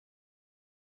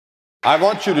I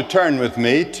want you to turn with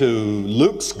me to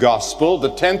Luke's Gospel,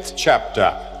 the 10th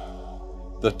chapter.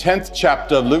 The 10th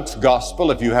chapter of Luke's Gospel,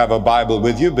 if you have a Bible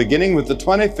with you, beginning with the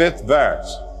 25th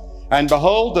verse. And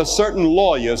behold, a certain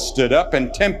lawyer stood up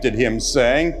and tempted him,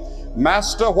 saying,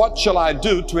 Master, what shall I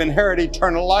do to inherit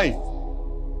eternal life?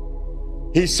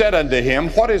 He said unto him,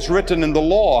 What is written in the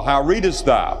law? How readest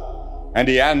thou? And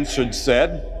he answered,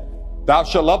 said, Thou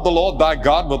shalt love the Lord thy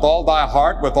God with all thy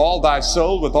heart, with all thy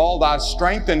soul, with all thy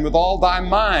strength, and with all thy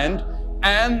mind,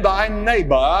 and thy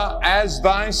neighbor as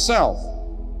thyself.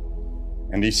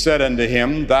 And he said unto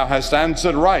him, Thou hast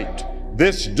answered right.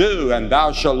 This do, and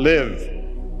thou shalt live.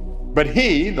 But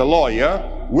he, the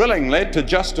lawyer, willingly to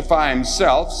justify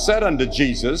himself, said unto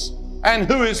Jesus, And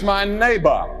who is my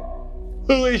neighbor?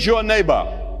 Who is your neighbor?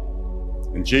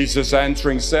 And Jesus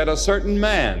answering said, A certain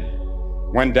man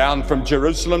went down from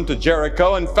Jerusalem to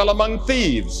Jericho and fell among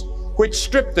thieves, which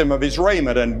stripped him of his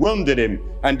raiment and wounded him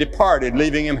and departed,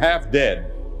 leaving him half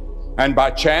dead. And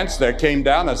by chance there came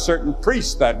down a certain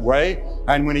priest that way,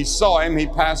 and when he saw him, he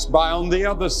passed by on the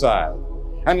other side.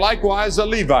 And likewise a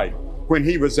Levite, when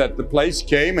he was at the place,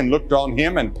 came and looked on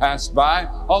him and passed by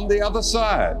on the other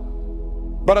side.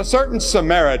 But a certain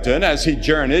Samaritan, as he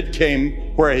journeyed,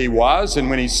 came where he was, and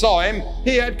when he saw him,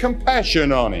 he had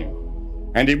compassion on him.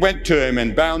 And he went to him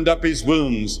and bound up his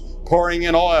wounds, pouring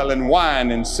in oil and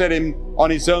wine, and set him on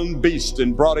his own beast,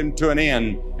 and brought him to an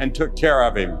inn, and took care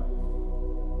of him.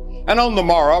 And on the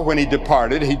morrow, when he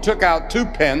departed, he took out 2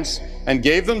 pence, and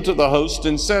gave them to the host,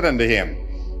 and said unto him,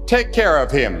 Take care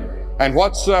of him, and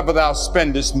whatsoever thou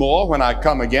spendest more, when I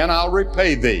come again, I'll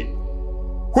repay thee.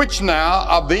 Which now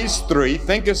of these 3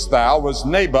 thinkest thou was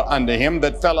neighbor unto him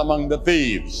that fell among the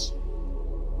thieves?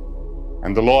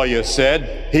 And the lawyer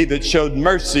said, He that showed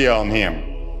mercy on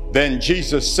him. Then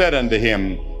Jesus said unto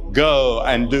him, Go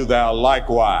and do thou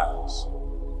likewise.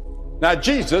 Now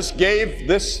Jesus gave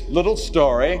this little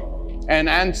story an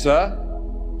answer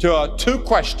to 2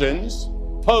 questions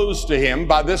posed to him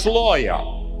by this lawyer.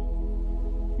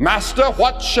 Master,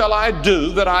 what shall I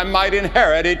do that I might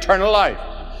inherit eternal life?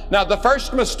 Now the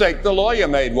first mistake the lawyer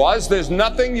made was, there's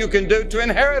nothing you can do to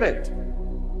inherit it.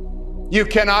 You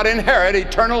cannot inherit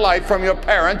eternal life from your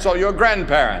parents or your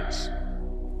grandparents.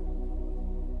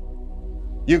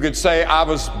 You could say, I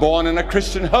was born in a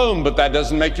Christian home, but that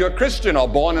doesn't make you a Christian, or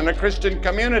born in a Christian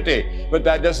community, but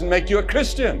that doesn't make you a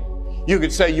Christian. You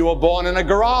could say you were born in a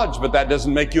garage, but that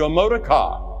doesn't make you a motor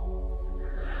car.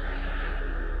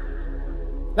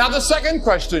 Now the second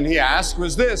question he asked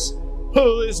was this,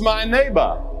 who is my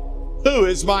neighbor? Who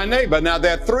is my neighbor? Now,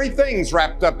 there are 3 things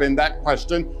wrapped up in that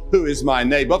question, who is my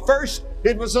neighbor? First,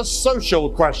 it was a social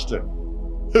question.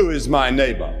 Who is my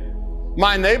neighbor?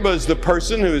 My neighbor is the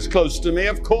person who is close to me,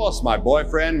 of course, my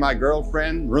boyfriend, my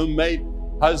girlfriend, roommate,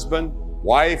 husband,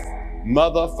 wife,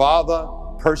 mother, father,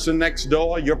 person next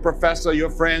door, your professor, your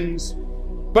friends.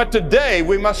 But today,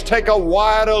 we must take a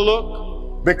wider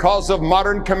look. Because of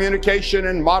modern communication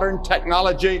and modern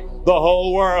technology, the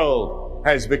whole world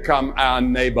has become our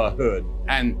neighborhood,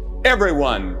 and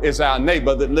everyone is our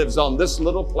neighbor that lives on this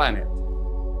little planet.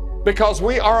 Because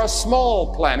we are a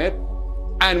small planet,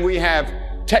 and we have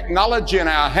technology in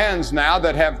our hands now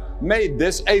that have made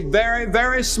this a very,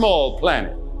 very small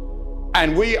planet.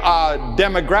 And we are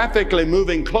demographically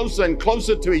moving closer and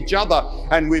closer to each other,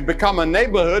 and we've become a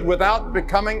neighborhood without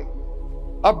becoming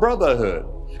a brotherhood.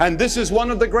 And this is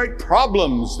one of the great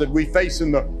problems that we face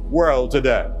in the world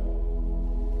today.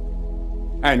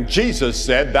 And Jesus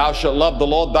said, Thou shalt love the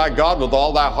Lord thy God with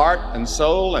all thy heart and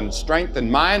soul and strength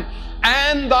and mind,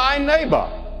 and thy neighbor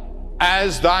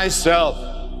as thyself.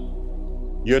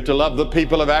 You're to love the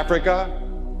people of Africa.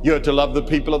 You're to love the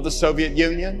people of the Soviet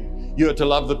Union. You're to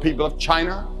love the people of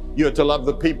China. You're to love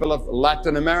the people of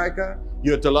Latin America.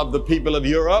 You're to love the people of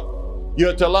Europe.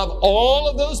 You're to love all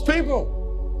of those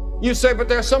people. You say, but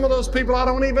there are some of those people I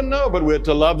don't even know, but we're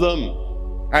to love them,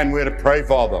 and we're to pray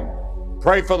for them.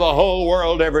 Pray for the whole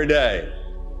world every day.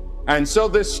 And so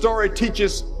this story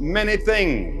teaches many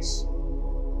things.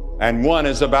 And one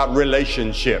is about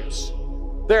relationships.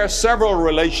 There are several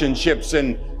relationships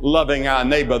in loving our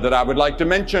neighbor that I would like to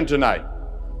mention tonight.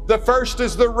 The first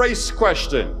is the race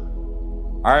question.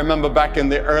 I remember back in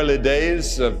the early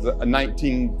days of the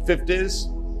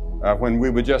 1950s, when we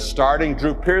were just starting,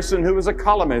 Drew Pearson, who was a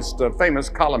columnist, a famous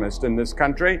columnist in this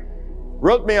country,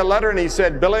 wrote me a letter, and he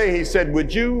said, Billy, he said,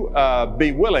 would you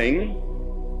be willing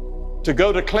to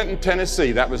go to Clinton,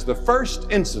 Tennessee? That was the first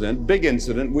incident, big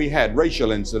incident we had,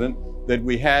 racial incident, that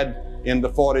we had in the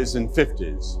 40s and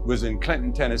 50s, was in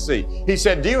Clinton, Tennessee. He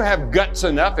said, do you have guts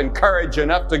enough and courage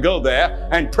enough to go there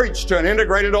and preach to an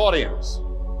integrated audience?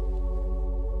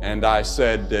 And I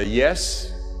said,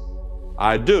 yes.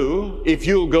 I do, if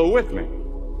you'll go with me.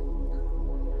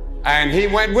 And he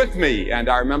went with me, and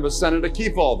I remember Senator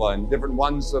Kefauver and different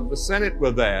ones of the Senate were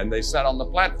there, and they sat on the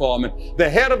platform, and the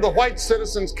head of the White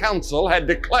Citizens Council had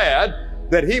declared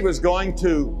that he was going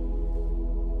to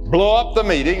blow up the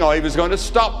meeting, or he was going to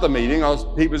stop the meeting,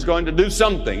 or he was going to do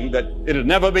something that it would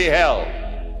never be held.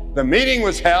 The meeting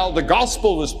was held, the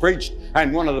gospel was preached,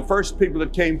 and one of the first people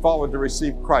that came forward to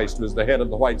receive Christ was the head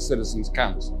of the White Citizens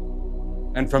Council.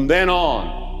 And from then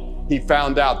on, he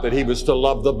found out that he was to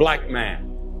love the black man,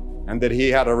 and that he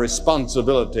had a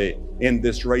responsibility in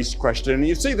this race question. And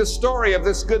you see, the story of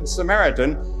this Good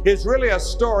Samaritan is really a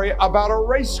story about a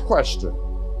race question.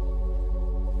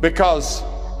 Because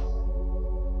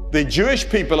the Jewish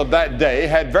people of that day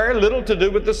had very little to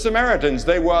do with the Samaritans.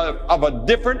 They were of a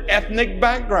different ethnic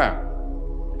background.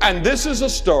 And this is a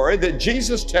story that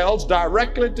Jesus tells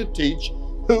directly to teach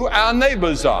who our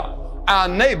neighbors are. Our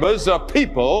neighbors are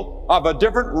people of a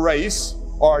different race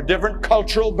or a different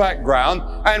cultural background,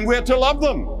 and we're to love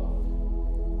them.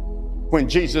 When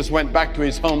Jesus went back to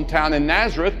his hometown in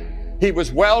Nazareth, he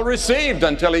was well received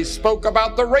until he spoke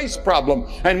about the race problem.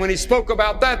 And when he spoke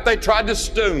about that, they tried to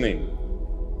stone him.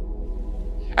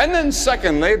 And then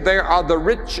secondly, there are the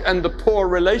rich and the poor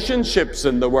relationships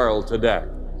in the world today.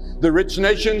 The rich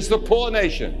nations, the poor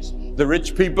nations, the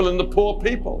rich people and the poor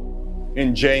people.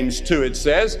 In James 2 it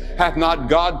says, hath not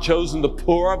God chosen the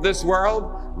poor of this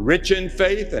world, rich in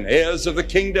faith and heirs of the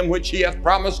kingdom which he hath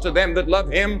promised to them that love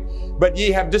him? But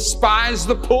ye have despised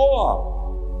the poor.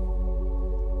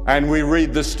 And we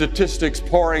read the statistics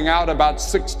pouring out about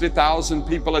 60,000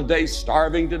 people a day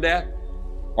starving to death,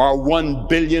 or 1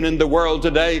 billion in the world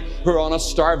today who are on a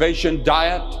starvation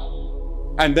diet.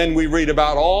 And then we read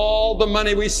about all the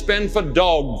money we spend for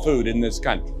dog food in this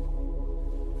country.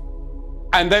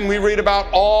 And then we read about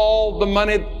all the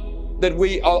money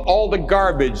that all the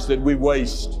garbage that we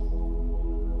waste.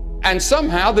 And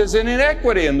somehow there's an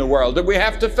inequity in the world that we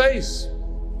have to face.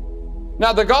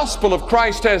 Now, the gospel of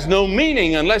Christ has no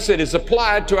meaning unless it is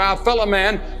applied to our fellow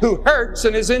man who hurts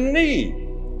and is in need.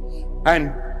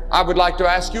 And I would like to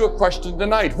ask you a question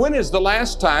tonight. When is the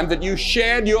last time that you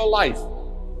shared your life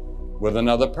with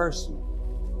another person,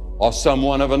 or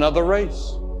someone of another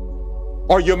race,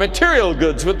 or your material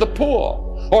goods with the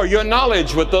poor, or your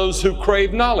knowledge with those who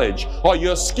crave knowledge, or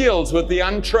your skills with the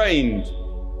untrained?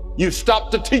 You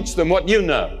stop to teach them what you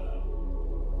know.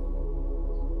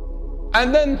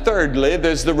 And then thirdly,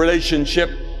 there's the relationship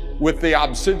with the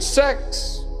opposite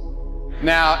sex.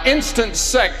 Now, instant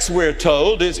sex, we're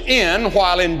told, is in,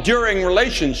 while enduring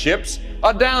relationships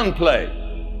are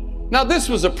downplayed. Now, this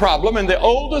was a problem in the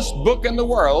oldest book in the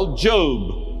world,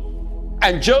 Job.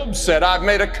 And Job said, I've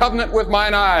made a covenant with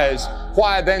mine eyes.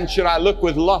 Why then should I look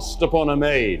with lust upon a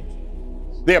maid?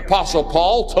 The Apostle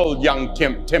Paul told young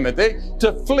Timothy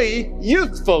to flee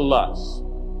youthful lust.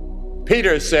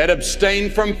 Peter said, abstain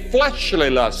from fleshly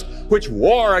lust, which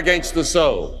war against the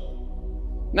soul.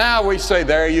 Now we say,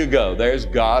 there you go. There's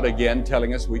God again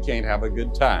telling us we can't have a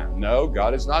good time. No,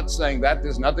 God is not saying that.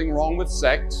 There's nothing wrong with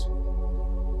sex.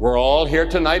 We're all here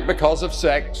tonight because of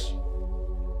sex.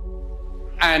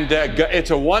 And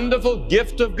it's a wonderful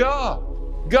gift of God.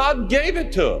 God gave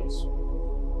it to us.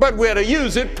 But we're to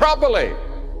use it properly.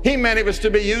 He meant it was to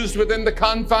be used within the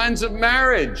confines of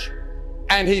marriage.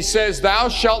 And he says, thou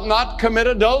shalt not commit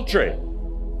adultery.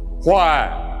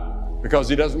 Why? Because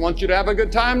he doesn't want you to have a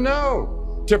good time?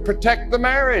 No. To protect the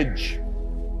marriage.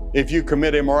 If you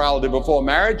commit immorality before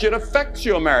marriage, it affects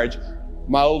your marriage.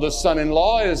 My oldest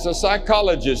son-in-law is a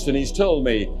psychologist, and he's told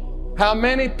me how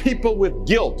many people with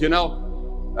guilt,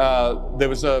 there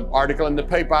was an article in the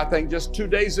paper, I think just 2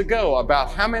 days ago,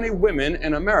 about how many women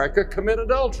in America commit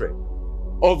adultery.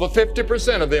 Over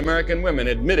 50% of the American women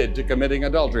admitted to committing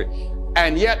adultery.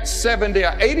 And yet 70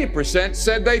 or 80%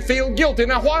 said they feel guilty.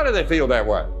 Now, why do they feel that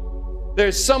way?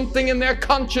 There's something in their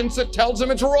conscience that tells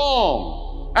them it's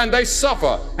wrong, and they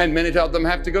suffer. And many of them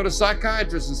have to go to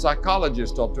psychiatrists and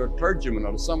psychologists, or to a clergyman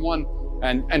or to someone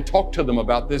and talk to them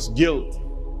about this guilt.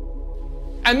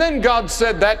 And then God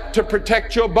said that to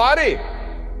protect your body.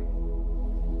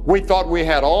 We thought we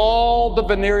had all the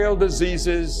venereal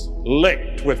diseases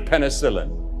licked with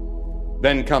penicillin.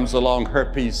 Then comes along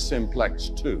herpes simplex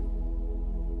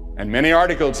 2. And many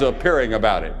articles are appearing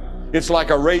about it. It's like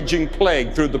a raging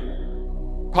plague through the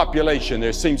population.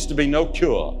 There seems to be no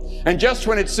cure. And just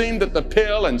when it seemed that the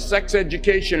pill and sex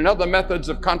education and other methods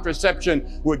of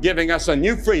contraception were giving us a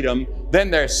new freedom,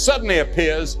 then there suddenly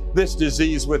appears this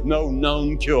disease with no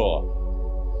known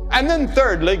cure. And then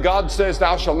thirdly, God says,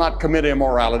 thou shalt not commit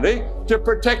immorality, to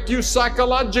protect you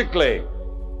psychologically.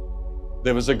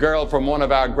 There was a girl from one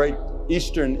of our great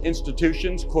Eastern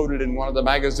institutions quoted in one of the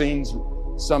magazines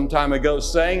some time ago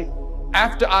saying,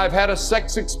 "After I've had a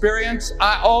sex experience,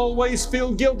 I always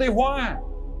feel guilty." Why?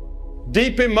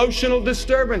 Deep emotional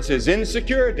disturbances,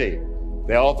 insecurity.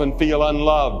 They often feel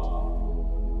unloved.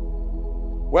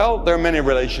 Well, there are many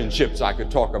relationships I could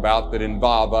talk about that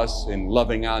involve us in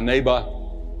loving our neighbor,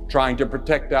 trying to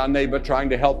protect our neighbor, trying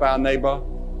to help our neighbor.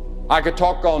 I could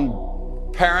talk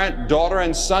on parent, daughter,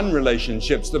 and son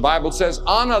relationships. The Bible says,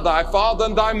 "Honor thy father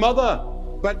and thy mother."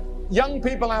 But young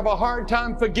people have a hard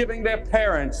time forgiving their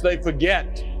parents. They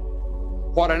forget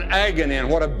what an agony and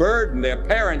what a burden their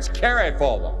parents carry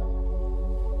for them.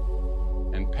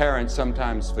 And parents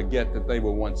sometimes forget that they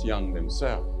were once young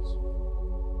themselves.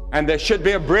 And there should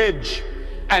be a bridge,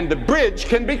 and the bridge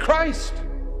can be Christ.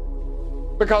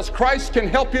 Because Christ can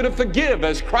help you to forgive.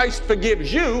 As Christ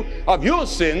forgives you of your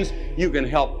sins,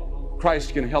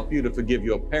 Christ can help you to forgive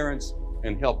your parents,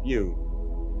 and help you,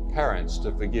 parents,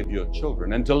 to forgive your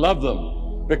children and to love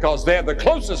them, because they're the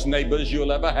closest neighbors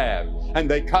you'll ever have. And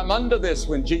they come under this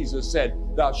when Jesus said,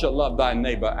 "Thou shalt love thy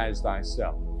neighbor as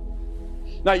thyself."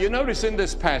 Now you notice in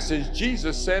this passage,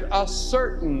 Jesus said, "a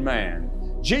certain man."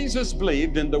 Jesus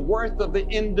believed in the worth of the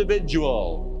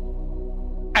individual.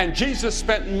 And Jesus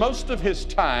spent most of his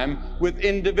time with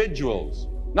individuals,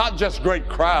 not just great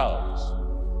crowds.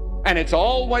 And it's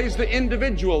always the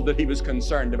individual that he was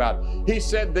concerned about. He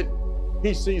said that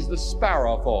he sees the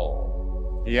sparrow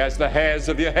fall. He has the hairs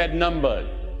of your head numbered.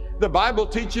 The Bible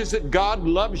teaches that God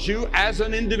loves you as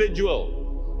an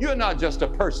individual. You're not just a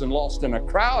person lost in a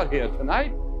crowd here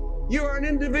tonight. You are an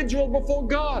individual before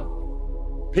God.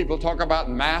 People talk about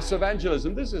mass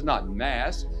evangelism. This is not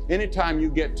mass. Anytime you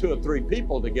get 2 or 3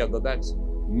 people together, that's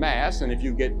mass. And if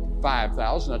you get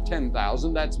 5,000 or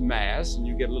 10,000, that's mass. And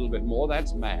you get a little bit more,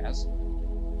 that's mass.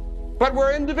 But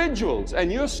we're individuals, and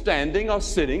you're standing or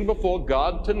sitting before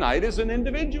God tonight as an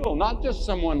individual, not just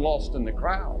someone lost in the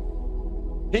crowd.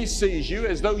 He sees you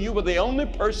as though you were the only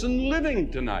person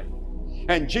living tonight.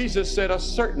 And Jesus said, "a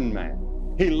certain man."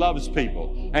 He loves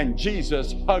people, and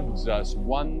Jesus hugs us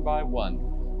one by one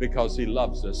because he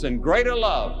loves us. And greater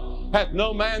love hath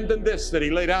no man than this, that he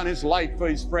lay down his life for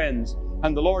his friends.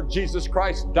 And the Lord Jesus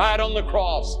Christ died on the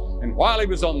cross, and while he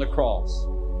was on the cross,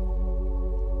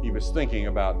 he was thinking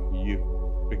about you,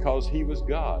 because he was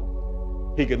God.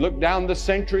 He could look down the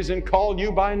centuries and call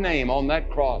you by name on that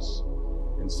cross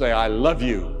and say, "I love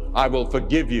you. I will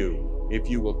forgive you if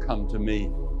you will come to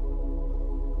me."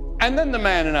 And then the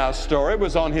man in our story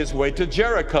was on his way to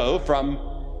Jericho from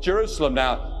Jerusalem.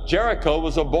 Now, Jericho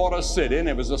was a border city, and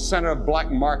it was a center of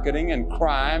black marketing and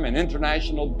crime and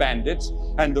international bandits.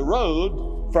 And the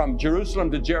road from Jerusalem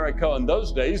to Jericho in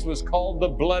those days was called the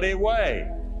Bloody Way.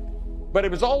 But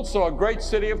it was also a great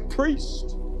city of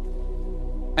priests.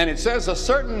 And it says a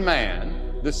certain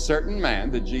man, this certain man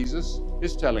that Jesus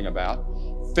is telling about,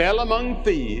 fell among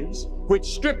thieves, which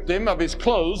stripped him of his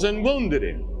clothes and wounded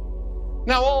him.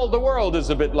 Now all the world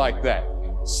is a bit like that.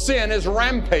 Sin is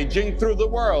rampaging through the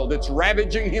world. It's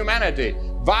ravaging humanity.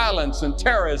 Violence and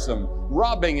terrorism,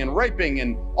 robbing and raping,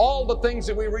 and all the things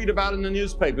that we read about in the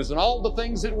newspapers, and all the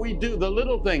things that we do, the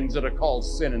little things that are called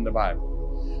sin in the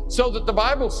Bible. So that the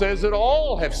Bible says that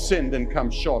all have sinned and come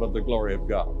short of the glory of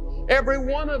God. Every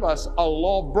one of us are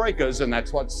lawbreakers, and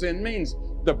that's what sin means,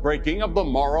 the breaking of the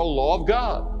moral law of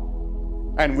God.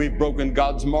 And we've broken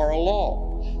God's moral law.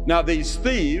 Now these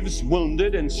thieves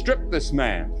wounded and stripped this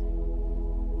man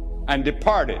and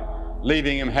departed,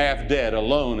 leaving him half dead,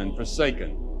 alone and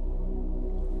forsaken.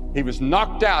 He was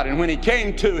knocked out, and when he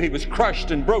came to, he was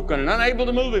crushed and broken and unable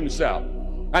to move himself.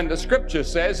 And the scripture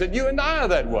says that you and I are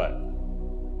that way.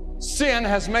 Sin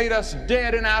has made us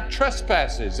dead in our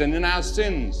trespasses and in our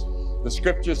sins. The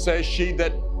scripture says, "She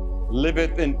that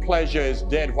liveth in pleasure is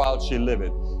dead while she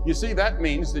liveth." You see, that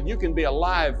means that you can be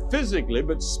alive physically,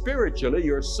 but spiritually,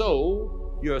 your soul,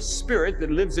 your spirit that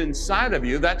lives inside of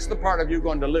you, that's the part of you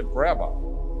going to live forever.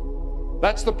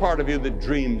 That's the part of you that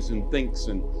dreams and thinks,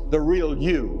 and the real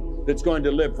you that's going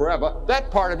to live forever.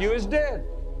 That part of you is dead.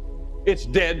 It's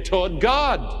dead toward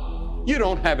God. You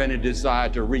don't have any desire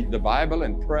to read the Bible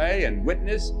and pray and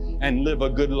witness and live a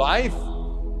good life.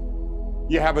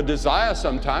 You have a desire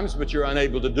sometimes, but you're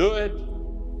unable to do it.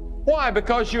 Why?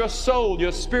 Because your soul,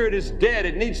 your spirit is dead.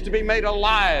 It needs to be made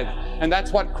alive. And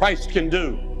that's what Christ can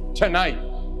do tonight.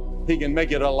 He can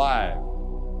make it alive.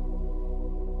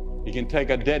 He can take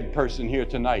a dead person here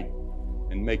tonight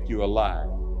and make you alive.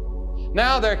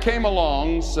 Now there came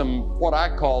along some what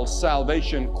I call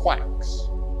salvation quacks.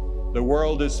 The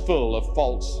world is full of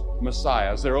false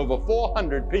messiahs. There are over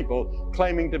 400 people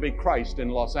claiming to be Christ in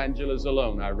Los Angeles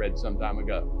alone, I read some time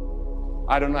ago.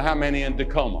 I don't know how many in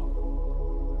Tacoma.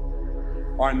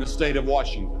 or in the state of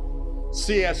Washington.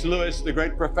 C.S. Lewis, the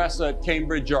great professor at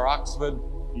Cambridge or Oxford,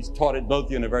 he's taught at both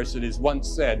universities,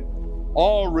 once said,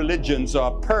 all religions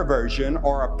are a perversion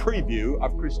or a preview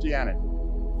of Christianity.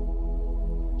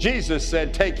 Jesus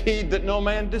said, take heed that no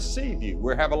man deceive you.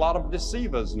 We have a lot of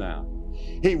deceivers now.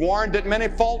 He warned that many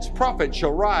false prophets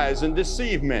shall rise and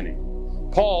deceive many.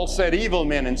 Paul said, evil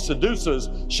men and seducers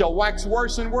shall wax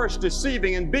worse and worse,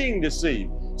 deceiving and being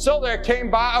deceived. So there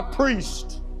came by a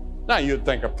priest. Now you'd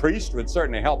think a priest would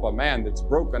certainly help a man that's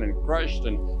broken and crushed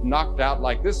and knocked out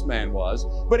like this man was,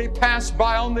 but he passed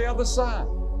by on the other side.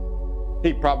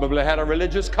 He probably had a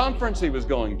religious conference he was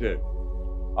going to,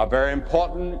 a very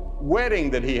important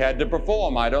wedding that he had to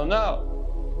perform, I don't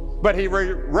know. But he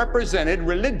represented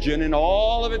religion in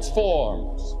all of its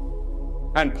forms.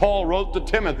 And Paul wrote to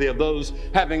Timothy of those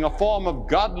having a form of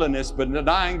godliness but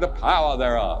denying the power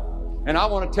thereof. And I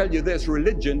want to tell you this,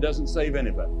 religion doesn't save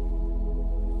anybody.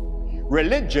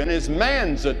 Religion is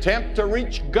man's attempt to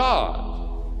reach God.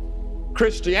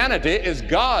 Christianity is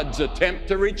God's attempt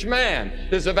to reach man.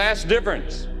 There's a vast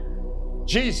difference.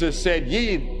 Jesus said,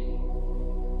 ye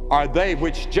are they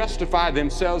which justify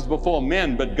themselves before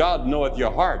men, but God knoweth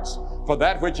your hearts. For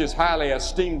that which is highly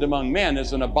esteemed among men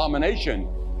is an abomination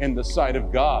in the sight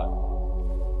of God.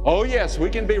 Oh yes, we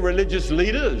can be religious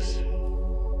leaders,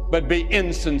 but be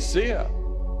insincere.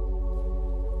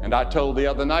 And I told the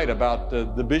other night about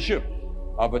the bishop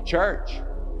of a church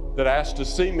that asked to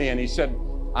see me, and he said,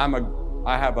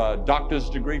 I have a doctor's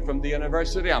degree from the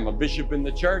university, I'm a bishop in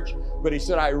the church, but he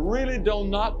said, I really do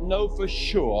not know for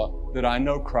sure that I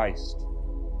know Christ.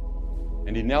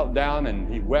 And he knelt down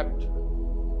and he wept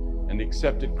and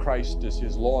accepted Christ as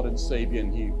his Lord and Savior,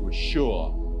 and he was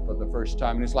sure for the first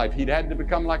time in his life he'd had to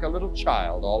become like a little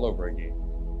child all over again.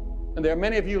 And there are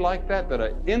many of you like that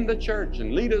are in the church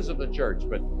and leaders of the church,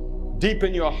 but deep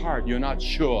in your heart you're not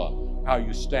sure how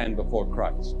you stand before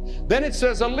Christ. Then it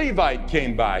says a Levite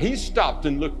came by. He stopped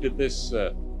and looked at this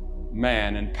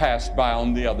man and passed by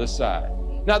on the other side.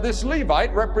 Now this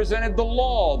Levite represented the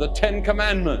law, the 10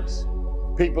 Commandments.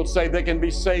 People say they can be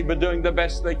saved by doing the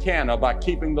best they can or by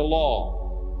keeping the law.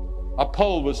 A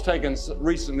poll was taken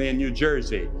recently in New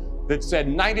Jersey that said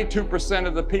 92%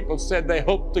 of the people said they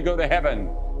hoped to go to heaven,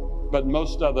 but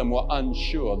most of them were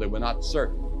unsure. They were not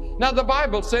certain. Now the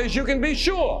Bible says you can be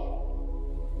sure.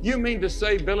 You mean to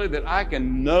say, Billy, that I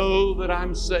can know that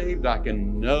I'm saved? I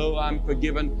can know I'm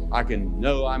forgiven? I can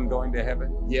know I'm going to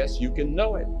heaven? Yes, you can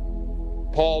know it.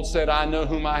 Paul said, I know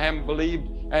whom I have believed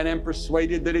and am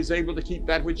persuaded that he's able to keep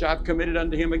that which I've committed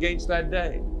unto him against that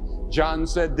day. John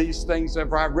said, these things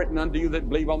have I written unto you that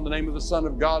believe on the name of the Son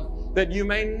of God, that you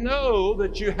may know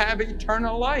that you have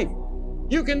eternal life.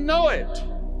 You can know it.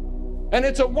 And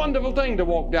it's a wonderful thing to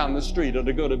walk down the street or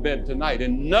to go to bed tonight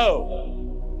and know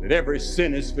that every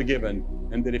sin is forgiven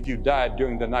and that if you died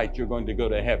during the night, you're going to go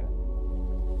to heaven.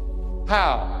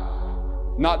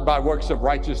 How? Not by works of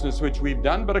righteousness which we've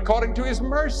done, but according to his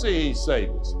mercy he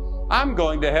saved us. I'm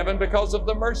going to heaven because of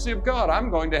the mercy of God. I'm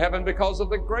going to heaven because of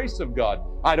the grace of God.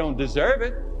 I don't deserve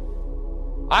it.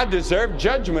 I deserve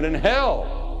judgment in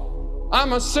hell.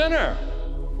 I'm a sinner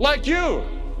like you.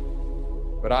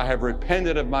 But I have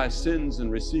repented of my sins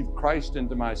and received Christ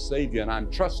into my Savior, and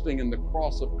I'm trusting in the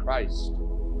cross of Christ.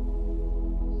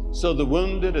 So the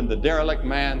wounded and the derelict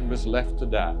man was left to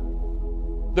die.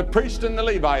 The priest and the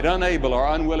Levite unable or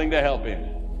unwilling to help him.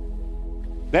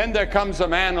 Then there comes a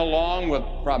man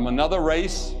along from another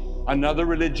race, another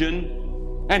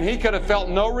religion, and he could have felt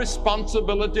no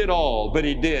responsibility at all, but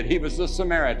he did. He was the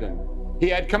Samaritan. He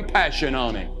had compassion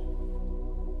on him.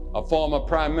 A former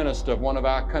prime minister of one of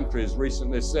our countries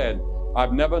recently said,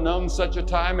 I've never known such a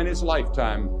time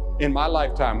in my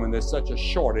lifetime, when there's such a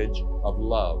shortage of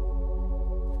love.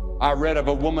 I read of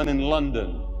a woman in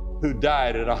London who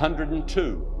died at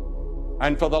 102.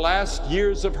 And for the last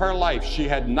years of her life, she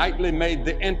had nightly made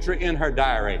the entry in her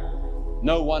diary,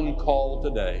 no one called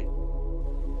today.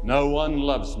 No one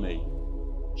loves me.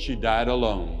 She died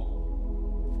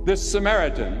alone. This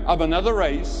Samaritan of another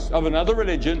race, of another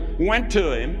religion, went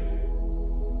to him.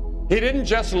 He didn't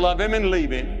just love him and leave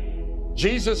him.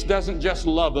 Jesus doesn't just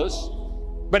love us,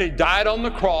 but he died on the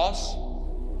cross.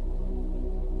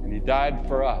 He died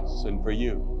for us and for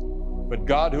you. But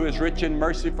God, who is rich in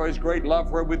mercy for his great love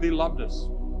wherewith he loved us.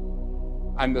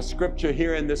 And the scripture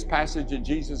here in this passage that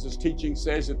Jesus is teaching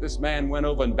says that this man went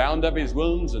over and bound up his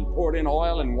wounds and poured in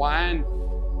oil and wine.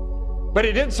 But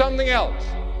he did something else.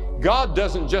 God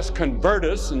doesn't just convert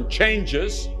us and change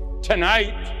us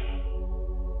tonight,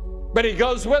 but he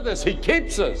goes with us. He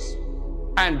keeps us,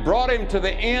 and brought him to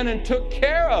the inn and took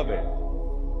care of him.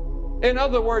 In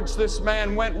other words, this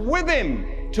man went with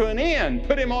him it to an end.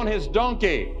 Put him on his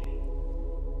donkey.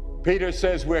 Peter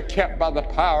says we're kept by the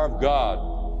power of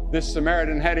God. This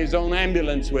Samaritan had his own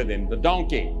ambulance with him, the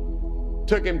donkey.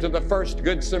 Took him to the first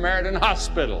Good Samaritan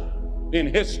hospital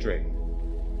in history.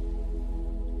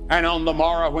 And on the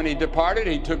morrow when he departed,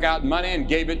 he took out money and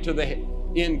gave it to the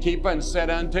innkeeper and said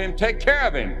unto him, take care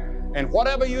of him. And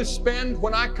whatever you spend,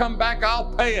 when I come back,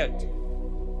 I'll pay it.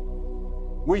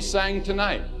 We sang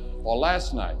tonight, or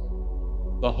last night,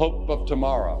 the hope of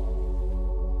tomorrow.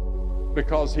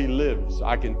 Because he lives,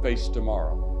 I can face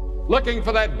tomorrow. Looking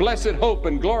for that blessed hope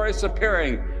and glorious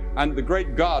appearing and the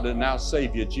great God and now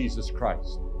Savior, Jesus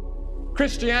Christ.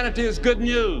 Christianity is good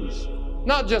news,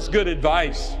 not just good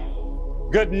advice.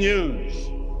 Good news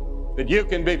that you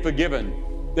can be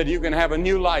forgiven, that you can have a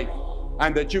new life,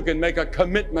 and that you can make a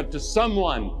commitment to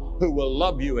someone who will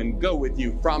love you and go with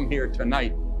you from here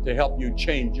tonight to help you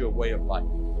change your way of life.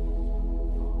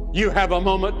 You have a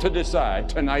moment to decide.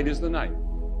 Tonight is the night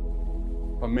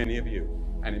for many of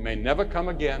you, and it may never come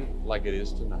again like it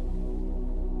is tonight.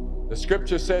 The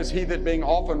scripture says, he that being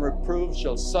often reproved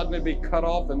shall suddenly be cut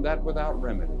off, and that without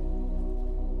remedy.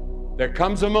 There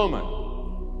comes a moment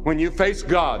when you face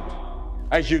God,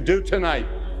 as you do tonight,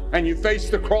 and you face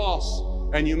the cross,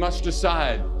 and you must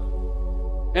decide.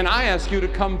 And I ask you to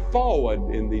come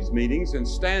forward in these meetings and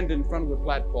stand in front of the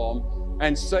platform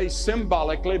and say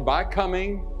symbolically, by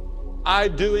coming, I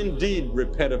do indeed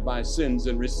repent of my sins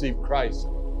and receive Christ.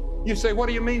 You say, what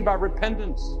do you mean by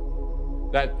repentance?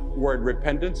 That word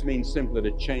repentance means simply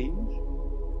to change.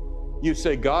 You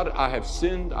say, God, I have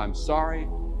sinned, I'm sorry,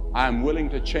 I'm willing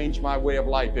to change my way of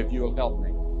life if you'll help me.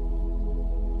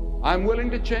 I'm willing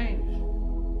to change.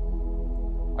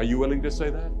 Are you willing to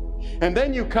say that? And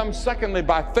then you come secondly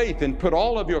by faith and put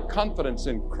all of your confidence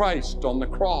in Christ on the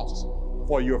cross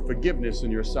for your forgiveness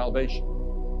and your salvation.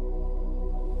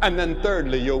 And then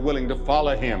thirdly, you're willing to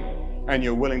follow him and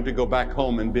you're willing to go back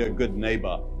home and be a good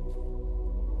neighbor.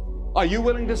 Are you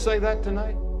willing to say that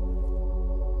tonight?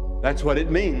 That's what it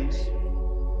means.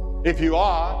 If you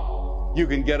are, you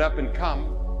can get up and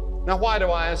come. Now, why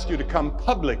do I ask you to come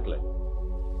publicly?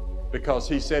 Because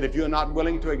he said, if you're not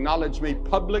willing to acknowledge me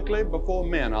publicly before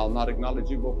men, I'll not acknowledge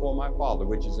you before my Father,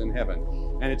 which is in heaven.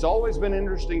 And it's always been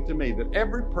interesting to me that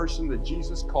every person that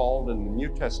Jesus called in the New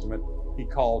Testament, he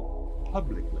called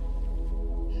publicly.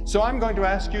 So I'm going to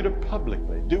ask you to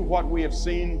publicly do what we have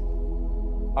seen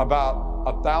about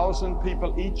 1,000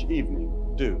 people each evening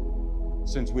do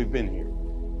since we've been here.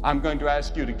 I'm going to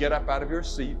ask you to get up out of your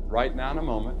seat right now in a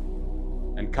moment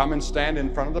and come and stand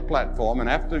in front of the platform. And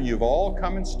after you've all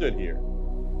come and stood here,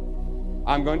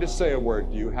 I'm going to say a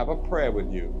word to you, have a prayer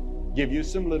with you, give you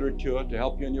some literature to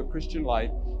help you in your Christian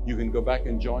life. You can go back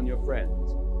and join your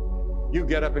friends. You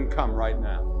get up and come right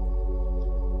now.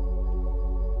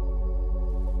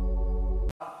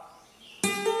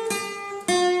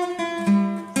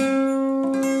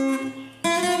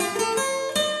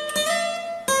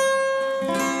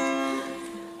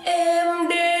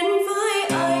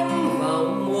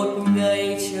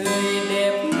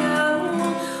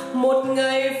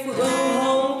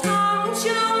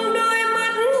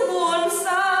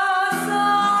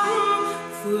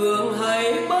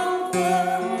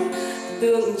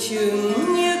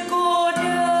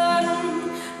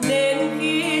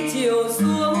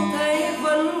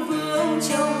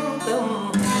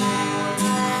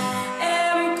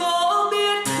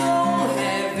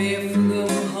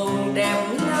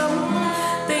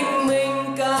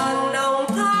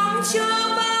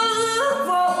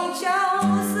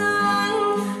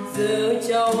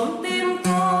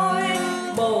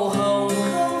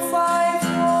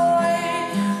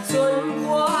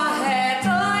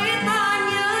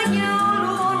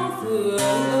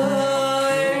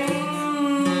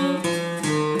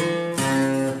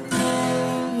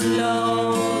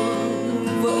 Love